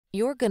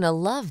You're gonna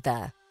love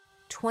the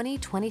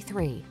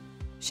 2023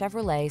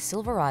 Chevrolet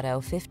Silverado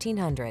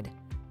 1500.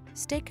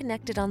 Stay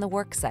connected on the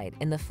worksite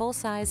in the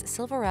full-size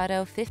Silverado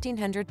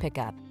 1500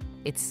 pickup.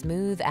 Its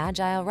smooth,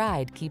 agile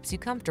ride keeps you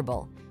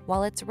comfortable,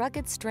 while its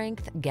rugged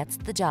strength gets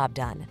the job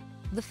done.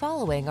 The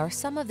following are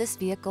some of this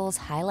vehicle's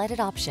highlighted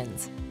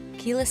options: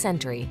 keyless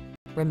entry,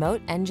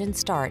 remote engine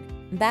start,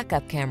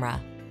 backup camera,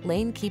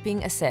 lane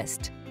keeping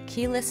assist,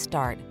 keyless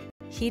start,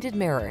 heated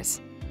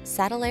mirrors,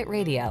 satellite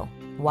radio,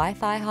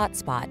 Wi-Fi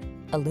hotspot,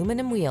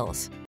 aluminum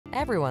wheels.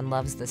 Everyone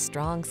loves the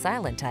strong,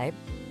 silent type.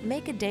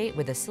 Make a date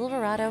with a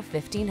Silverado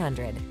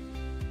 1500.